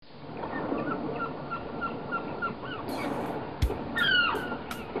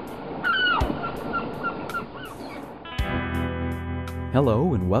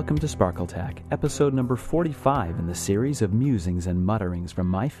Hello and welcome to Sparkletack, episode number 45 in the series of musings and mutterings from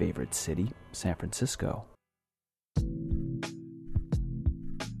my favorite city, San Francisco.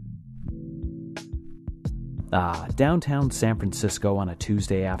 Downtown San Francisco on a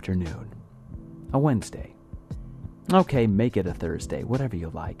Tuesday afternoon. A Wednesday. Okay, make it a Thursday, whatever you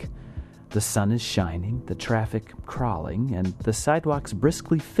like. The sun is shining, the traffic crawling, and the sidewalks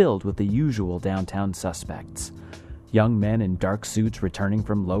briskly filled with the usual downtown suspects. Young men in dark suits returning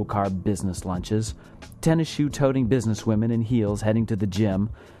from low-carb business lunches, tennis shoe-toting businesswomen in heels heading to the gym,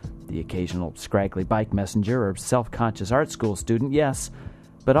 the occasional scraggly bike messenger or self-conscious art school student, yes,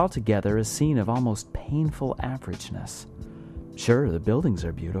 but altogether a scene of almost painful averageness. Sure, the buildings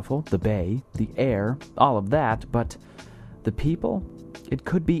are beautiful, the bay, the air, all of that, but the people? It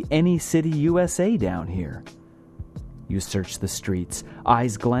could be any city USA down here. You search the streets,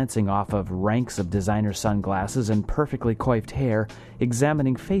 eyes glancing off of ranks of designer sunglasses and perfectly coiffed hair,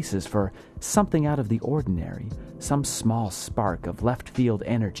 examining faces for something out of the ordinary, some small spark of left-field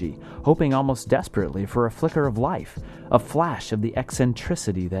energy, hoping almost desperately for a flicker of life, a flash of the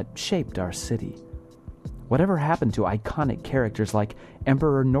eccentricity that shaped our city. Whatever happened to iconic characters like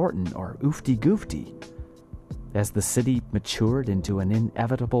Emperor Norton or Oofty Goofty? As the city matured into an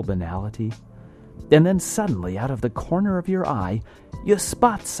inevitable banality, and then suddenly, out of the corner of your eye, you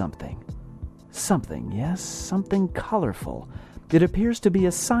spot something. Something, yes, something colorful. It appears to be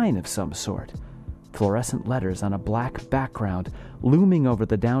a sign of some sort. Fluorescent letters on a black background, looming over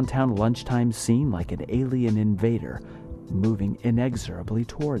the downtown lunchtime scene like an alien invader, moving inexorably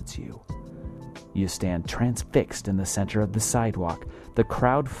towards you. You stand transfixed in the center of the sidewalk, the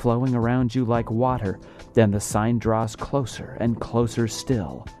crowd flowing around you like water, then the sign draws closer and closer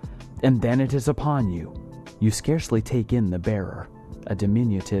still. And then it is upon you. You scarcely take in the bearer, a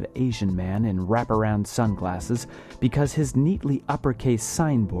diminutive Asian man in wraparound sunglasses, because his neatly uppercase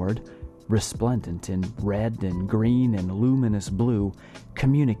signboard, resplendent in red and green and luminous blue,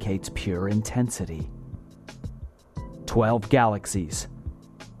 communicates pure intensity. 12 galaxies.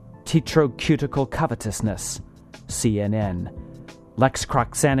 Tetrocuticle covetousness. CNN.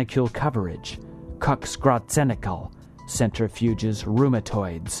 Lexcroxanicule coverage. Coxgrotzenicol. Centrifuges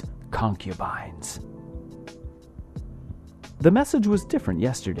rheumatoids. Concubines. The message was different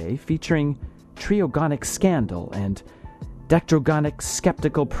yesterday, featuring triogonic scandal and dectrogonic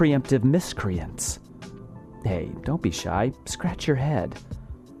skeptical preemptive miscreants. Hey, don't be shy, scratch your head.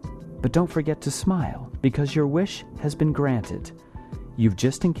 But don't forget to smile, because your wish has been granted. You've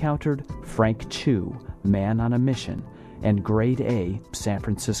just encountered Frank Chu, man on a mission, and grade A San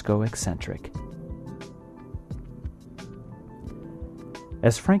Francisco eccentric.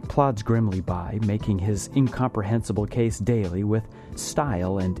 As Frank plods grimly by, making his incomprehensible case daily with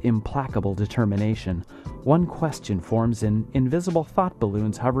style and implacable determination, one question forms in invisible thought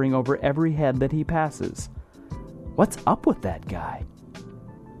balloons hovering over every head that he passes. What's up with that guy?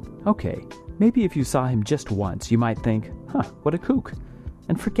 Okay, maybe if you saw him just once, you might think, what a kook,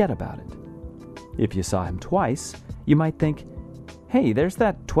 and forget about it. If you saw him twice, you might think, hey, there's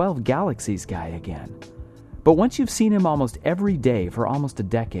that 12 Galaxies guy again. But once you've seen him almost every day for almost a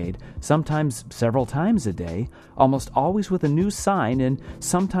decade, sometimes several times a day, almost always with a new sign, and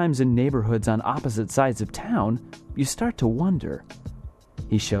sometimes in neighborhoods on opposite sides of town, you start to wonder.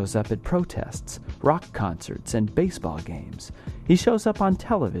 He shows up at protests, rock concerts, and baseball games. He shows up on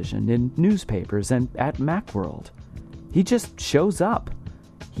television, in newspapers, and at Macworld. He just shows up.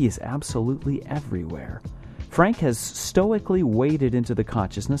 He is absolutely everywhere. Frank has stoically waded into the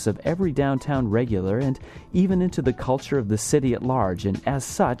consciousness of every downtown regular and even into the culture of the city at large, and as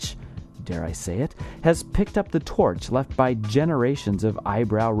such, dare I say it, has picked up the torch left by generations of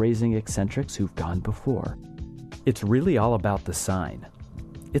eyebrow-raising eccentrics who've gone before. It's really all about the sign.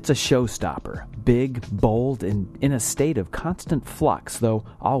 It's a showstopper, big, bold, and in a state of constant flux, though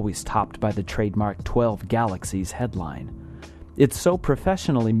always topped by the trademark 12 Galaxies headline. It's so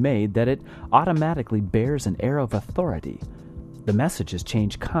professionally made that it automatically bears an air of authority. The messages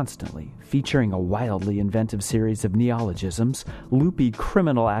change constantly, featuring a wildly inventive series of neologisms, loopy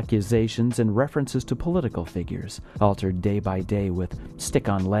criminal accusations, and references to political figures, altered day by day with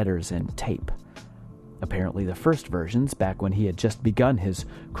stick-on letters and tape. Apparently the first versions, back when he had just begun his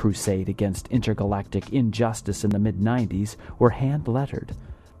crusade against intergalactic injustice in the mid-90s, were hand-lettered.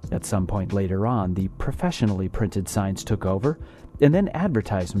 At some point later on, the professionally printed signs took over, and then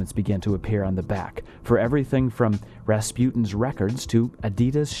advertisements began to appear on the back for everything from Rasputin's records to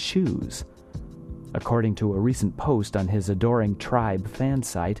Adidas shoes. According to a recent post on his Adoring Tribe fan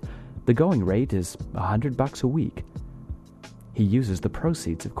site, the going rate is $100 a week. He uses the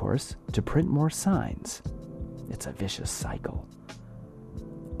proceeds, of course, to print more signs. It's a vicious cycle.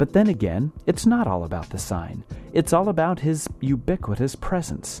 But then again, it's not all about the sign. It's all about his ubiquitous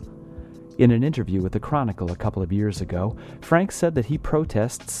presence. In an interview with the Chronicle a couple of years ago, Frank said that he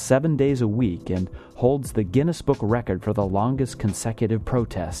protests 7 days a week and holds the Guinness Book record for the longest consecutive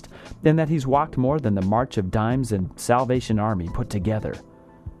protest, and that he's walked more than the March of Dimes and Salvation Army put together.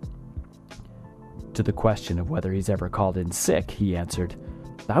 To the question of whether he's ever called in sick, he answered,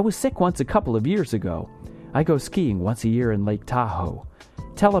 "I was sick once a couple of years ago. I go skiing once a year in Lake Tahoe.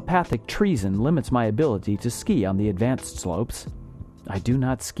 Telepathic treason limits my ability to ski on the advanced slopes. I do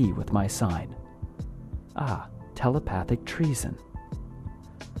not ski with my sign." Ah, telepathic treason.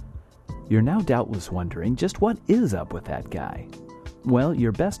 You're now doubtless wondering just what is up with that guy. Well,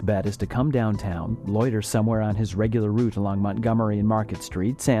 your best bet is to come downtown, loiter somewhere on his regular route along Montgomery and Market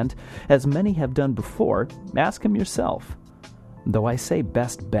Streets, and, as many have done before, ask him yourself. Though I say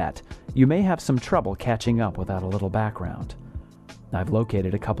best bet, you may have some trouble catching up without a little background. I've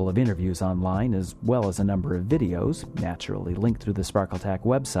located a couple of interviews online, as well as a number of videos, naturally linked through the Sparkletak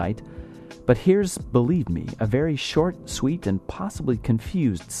website, but here's, believe me, a very short, sweet, and possibly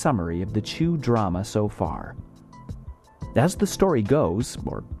confused summary of the Chew drama so far. As the story goes,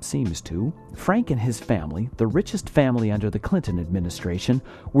 or seems to, Frank and his family, the richest family under the Clinton administration,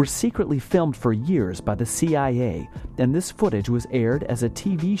 were secretly filmed for years by the CIA, and this footage was aired as a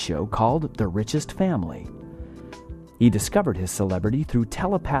TV show called The Richest Family. He discovered his celebrity through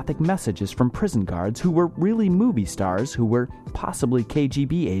telepathic messages from prison guards who were really movie stars who were possibly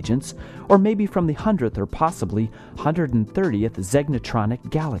KGB agents, or maybe from the 100th or possibly 130th Zegnatronic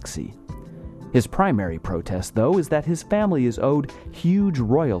galaxy. His primary protest, though, is that his family is owed huge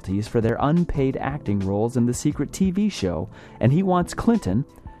royalties for their unpaid acting roles in the secret TV show, and he wants Clinton,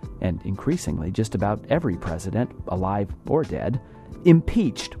 and increasingly just about every president, alive or dead,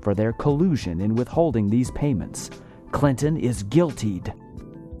 impeached for their collusion in withholding these payments. Clinton is guiltied.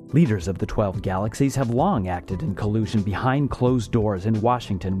 Leaders of the 12 galaxies have long acted in collusion behind closed doors in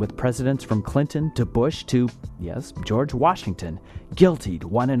Washington with presidents from Clinton to Bush to, yes, George Washington, guiltied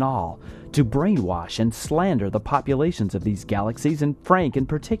one and all, to brainwash and slander the populations of these galaxies, and Frank in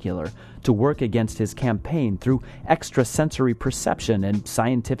particular, to work against his campaign through extrasensory perception and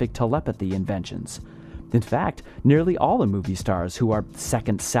scientific telepathy inventions. In fact, nearly all the movie stars who are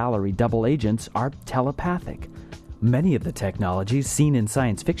second-salary double agents are telepathic. Many of the technologies seen in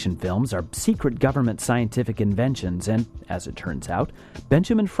science fiction films are secret government scientific inventions, and, as it turns out,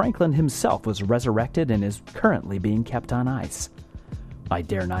 Benjamin Franklin himself was resurrected and is currently being kept on ice. I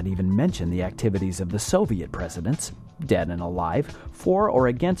dare not even mention the activities of the Soviet presidents, dead and alive, for or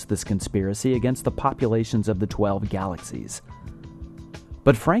against this conspiracy against the populations of the 12 galaxies.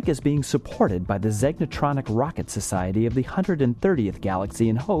 But Frank is being supported by the Zegnatronic Rocket Society of the 130th galaxy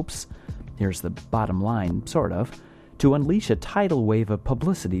in hopes, here's the bottom line, sort of, to unleash a tidal wave of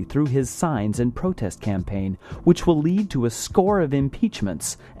publicity through his signs and protest campaign, which will lead to a score of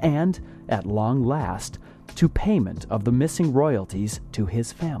impeachments and, at long last, to payment of the missing royalties to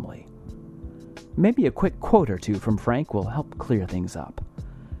his family. Maybe a quick quote or two from Frank will help clear things up.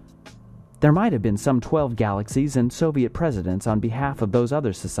 There might have been some 12 galaxies and Soviet presidents on behalf of those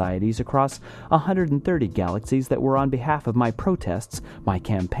other societies across 130 galaxies that were on behalf of my protests, my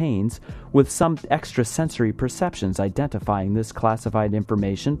campaigns, with some extrasensory perceptions identifying this classified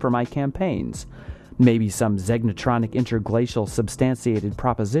information for my campaigns. Maybe some Zegnatronic interglacial substantiated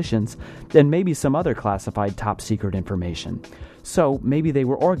propositions, and maybe some other classified top-secret information. So maybe they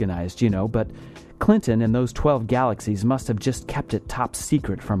were organized, but Clinton and those 12 galaxies must have just kept it top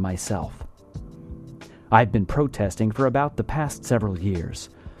secret from myself. I've been protesting for about the past several years.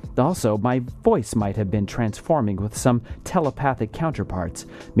 Also, my voice might have been transforming with some telepathic counterparts,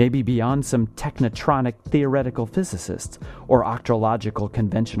 maybe beyond some technotronic theoretical physicists, or octrological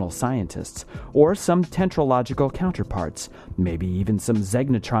conventional scientists, or some tentrological counterparts, maybe even some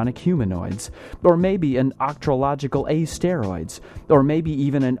Zegnatronic humanoids, or maybe an octrological asteroids, or maybe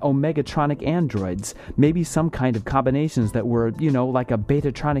even an omegatronic androids, maybe some kind of combinations that were, like a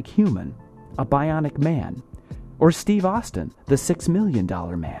betatronic human, a bionic man, or Steve Austin, the $6 Million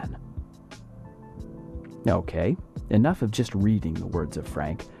Man. Okay, enough of just reading the words of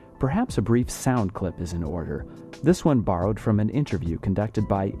Frank. Perhaps a brief sound clip is in order. This one borrowed from an interview conducted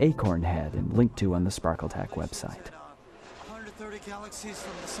by Acornhead and linked to on the Sparkletak website. 130 galaxies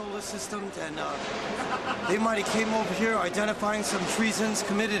from the solar system, and they might have came over here identifying some treasons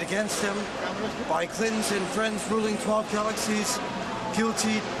committed against them by Clinton's and friends ruling 12 galaxies,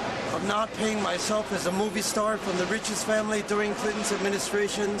 guilty of not paying myself as a movie star from the richest family during Clinton's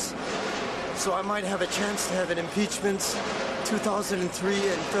administrations. So I might have a chance to have an impeachment 2003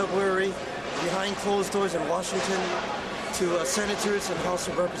 in February behind closed doors in Washington to senators and House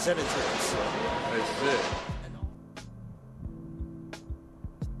of Representatives. That's it.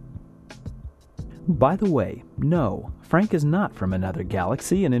 By the way, no, Frank is not from another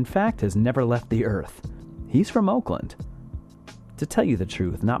galaxy and in fact has never left the Earth. He's from Oakland. To tell you the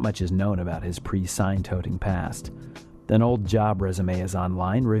truth, not much is known about his pre-sign-toting past. An old job resume is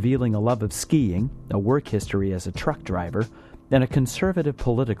online revealing a love of skiing, a work history as a truck driver, and a conservative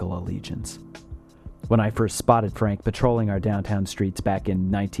political allegiance. When I first spotted Frank patrolling our downtown streets back in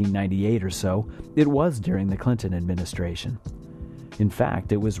 1998 or so, it was during the Clinton administration. In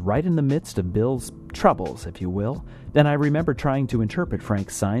fact, it was right in the midst of Bill's troubles, if you will, and I remember trying to interpret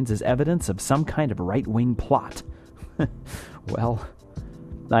Frank's signs as evidence of some kind of right-wing plot. Well,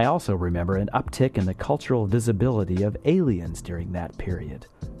 I also remember an uptick in the cultural visibility of aliens during that period.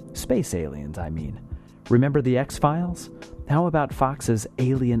 Space aliens, I mean. Remember the X-Files? How about Fox's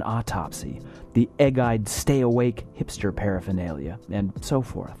Alien Autopsy, the egg-eyed stay-awake hipster paraphernalia, and so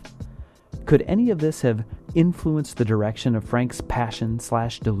forth? Could any of this have influenced the direction of Frank's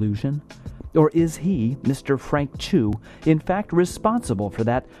passion/delusion? Or is he, Mr. Frank Chu, in fact responsible for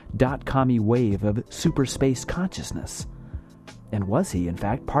that dot-commie wave of superspace consciousness? And was he, in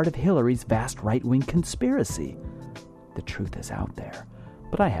fact, part of Hillary's vast right-wing conspiracy? The truth is out there,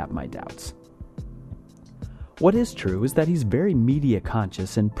 but I have my doubts. What is true is that he's very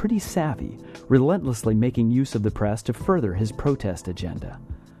media-conscious and pretty savvy, relentlessly making use of the press to further his protest agenda.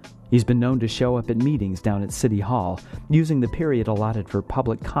 He's been known to show up at meetings down at City Hall, using the period allotted for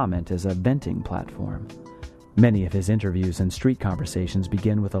public comment as a venting platform. Many of his interviews and street conversations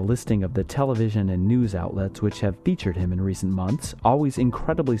begin with a listing of the television and news outlets which have featured him in recent months, always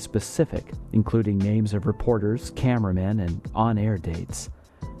incredibly specific, including names of reporters, cameramen, and on-air dates.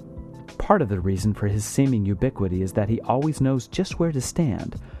 Part of the reason for his seeming ubiquity is that he always knows just where to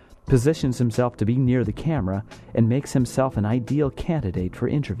stand, positions himself to be near the camera, and makes himself an ideal candidate for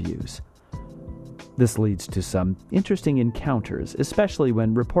interviews. This leads to some interesting encounters, especially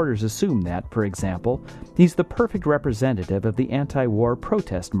when reporters assume that, for example, he's the perfect representative of the anti-war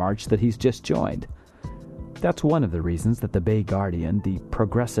protest march that he's just joined. That's one of the reasons that the Bay Guardian, the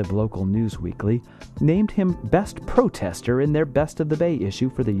progressive local news weekly, named him Best Protester in their Best of the Bay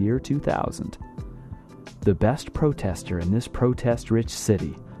issue for the year 2000. The best protester in this protest-rich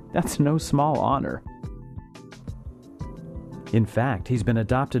city. That's no small honor. In fact, he's been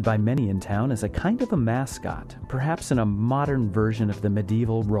adopted by many in town as a kind of a mascot, perhaps in a modern version of the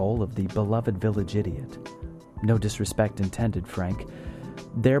medieval role of the beloved village idiot. No disrespect intended, Frank,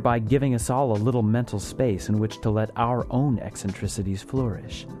 thereby giving us all a little mental space in which to let our own eccentricities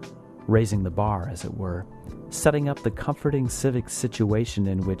flourish, raising the bar, as it were, setting up the comforting civic situation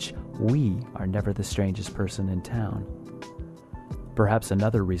in which we are never the strangest person in town. Perhaps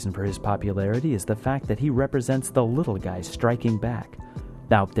another reason for his popularity is the fact that he represents the little guy striking back,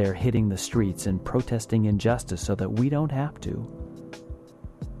 out there hitting the streets and protesting injustice so that we don't have to.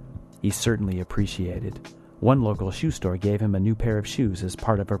 He's certainly appreciated. One local shoe store gave him a new pair of shoes as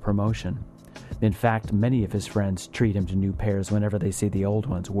part of a promotion. In fact, many of his friends treat him to new pairs whenever they see the old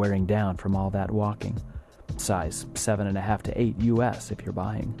ones wearing down from all that walking. Size 7.5 to 8 US if you're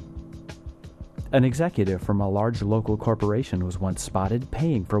buying. An executive from a large local corporation was once spotted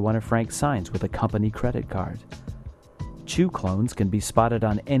paying for one of Frank's signs with a company credit card. Chew clones can be spotted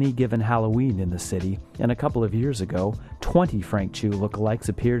on any given Halloween in the city, and a couple of years ago, 20 Frank Chew lookalikes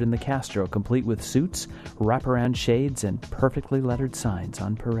appeared in the Castro, complete with suits, wraparound shades, and perfectly lettered signs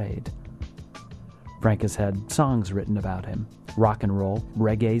on parade. Frank has had songs written about him, rock and roll,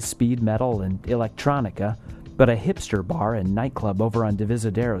 reggae, speed metal, and electronica, but a hipster bar and nightclub over on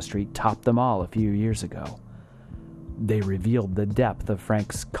Divisadero Street topped them all a few years ago. They revealed the depth of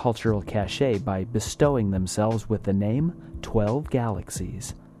Frank's cultural cachet by bestowing themselves with the name 12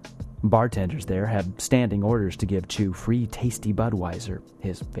 Galaxies. Bartenders there have standing orders to give Chew free tasty Budweiser,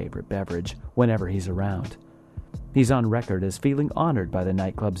 his favorite beverage, whenever he's around. He's on record as feeling honored by the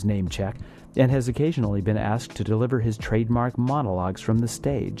nightclub's name check and has occasionally been asked to deliver his trademark monologues from the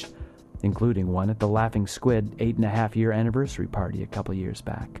stage, including one at the Laughing Squid 8.5-year anniversary party a couple years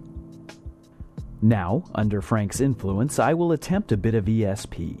back. Now, under Frank's influence, I will attempt a bit of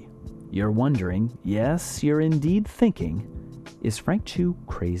ESP. You're wondering, yes, you're indeed thinking, is Frank Chew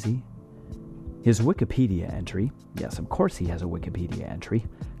crazy? His Wikipedia entry, yes, of course he has a Wikipedia entry,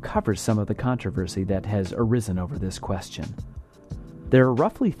 covers some of the controversy that has arisen over this question. There are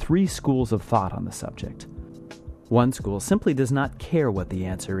roughly 3 schools of thought on the subject. One school simply does not care what the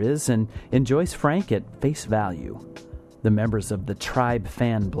answer is and enjoys Frank at face value. The members of the Tribe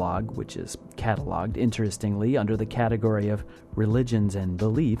fan blog, which is cataloged, interestingly, under the category of religions and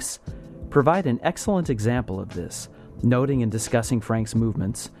beliefs, provide an excellent example of this, noting and discussing Frank's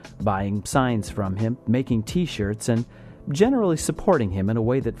movements, buying signs from him, making t-shirts, and generally supporting him in a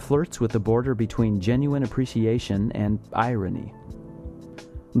way that flirts with the border between genuine appreciation and irony.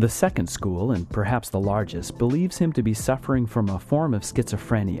 The second school, and perhaps the largest, believes him to be suffering from a form of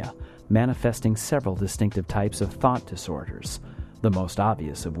schizophrenia, manifesting several distinctive types of thought disorders, the most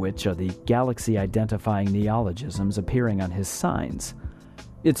obvious of which are the galaxy-identifying neologisms appearing on his signs.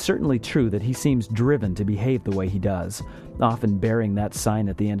 It's certainly true that he seems driven to behave the way he does, often bearing that sign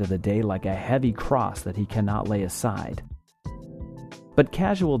at the end of the day like a heavy cross that he cannot lay aside. But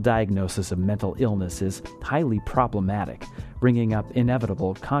casual diagnosis of mental illness is highly problematic, bringing up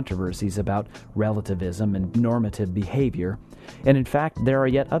inevitable controversies about relativism and normative behavior, and in fact there are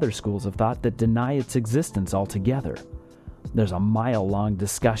yet other schools of thought that deny its existence altogether. There's a mile-long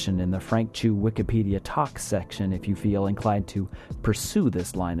discussion in the Frank Chu Wikipedia Talk section if you feel inclined to pursue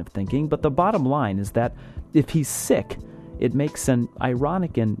this line of thinking, but the bottom line is that if he's sick, it makes an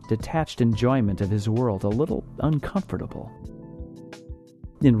ironic and detached enjoyment of his world a little uncomfortable.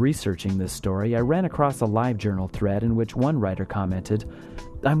 In researching this story, I ran across a LiveJournal thread in which one writer commented,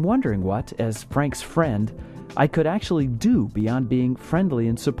 "I'm wondering what, as Frank's friend, I could actually do beyond being friendly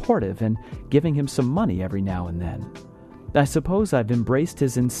and supportive and giving him some money every now and then. I suppose I've embraced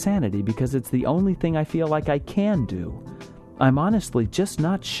his insanity because it's the only thing I feel like I can do. I'm honestly just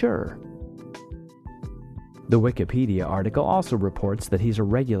not sure." The Wikipedia article also reports that he's a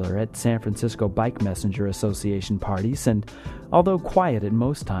regular at San Francisco Bike Messenger Association parties and, although quiet at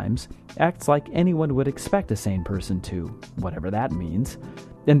most times, acts like anyone would expect a sane person to, whatever that means.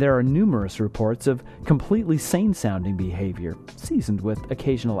 And there are numerous reports of completely sane-sounding behavior, seasoned with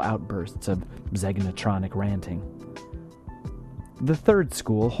occasional outbursts of Zegnatronic ranting. The third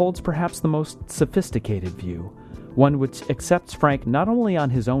school holds perhaps the most sophisticated view, one which accepts Frank not only on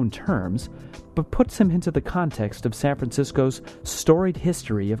his own terms, but puts him into the context of San Francisco's storied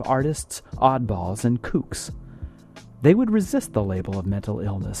history of artists, oddballs, and kooks. They would resist the label of mental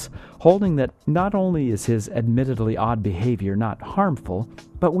illness, holding that not only is his admittedly odd behavior not harmful,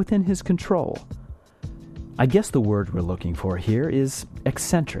 but within his control. I guess the word we're looking for here is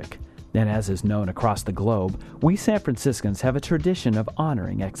eccentric, and as is known across the globe, we San Franciscans have a tradition of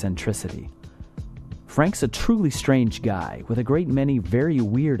honoring eccentricity. Frank's a truly strange guy with a great many very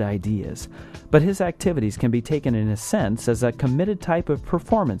weird ideas, but his activities can be taken in a sense as a committed type of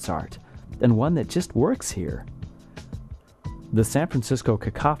performance art, and one that just works here. The San Francisco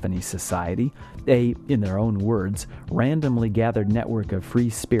Cacophony Society, in their own words, randomly gathered network of free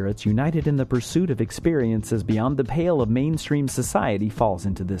spirits united in the pursuit of experiences beyond the pale of mainstream society, falls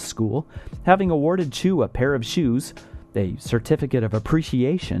into this school, having awarded Chu a pair of shoes, a certificate of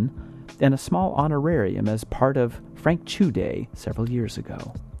appreciation, and a small honorarium as part of Frank Chu Day several years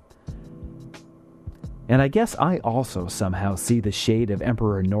ago. And I guess I also somehow see the shade of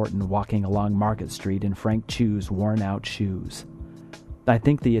Emperor Norton walking along Market Street in Frank Chu's worn-out shoes. I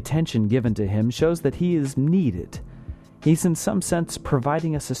think the attention given to him shows that he is needed. He's in some sense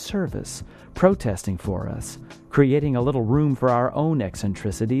providing us a service, protesting for us, creating a little room for our own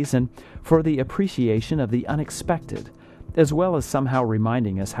eccentricities and for the appreciation of the unexpected, as well as somehow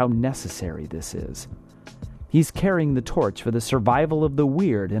reminding us how necessary this is. He's carrying the torch for the survival of the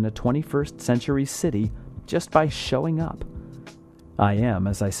weird in a 21st century city just by showing up. I am,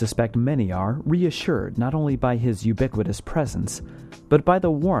 as I suspect many are, reassured not only by his ubiquitous presence, but by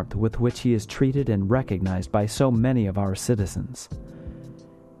the warmth with which he is treated and recognized by so many of our citizens.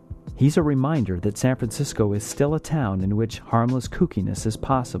 He's a reminder that San Francisco is still a town in which harmless kookiness is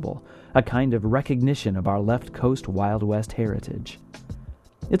possible, a kind of recognition of our left coast Wild West heritage.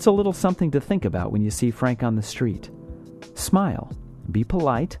 It's a little something to think about when you see Frank on the street. Smile, be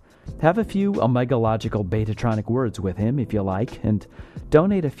polite, have a few omegalogical betatronic words with him if you like, and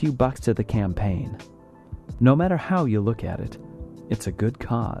donate a few bucks to the campaign. No matter how you look at it, it's a good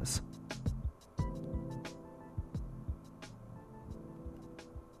cause.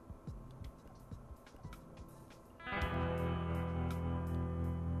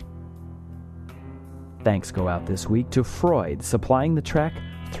 Thanks go out this week to Freud, supplying the track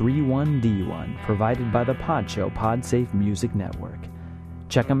 31D1, provided by the Podshow PodSafe Music Network.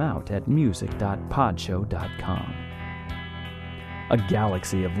 Check them out at music.podshow.com. A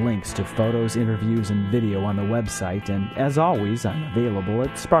galaxy of links to photos, interviews, and video on the website, and as always, I'm available at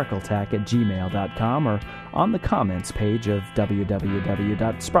sparkletac@gmail.com or on the comments page of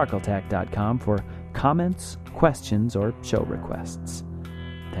www.sparkletac.com for comments, questions, or show requests.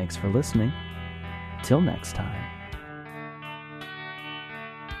 Thanks for listening. Till next time.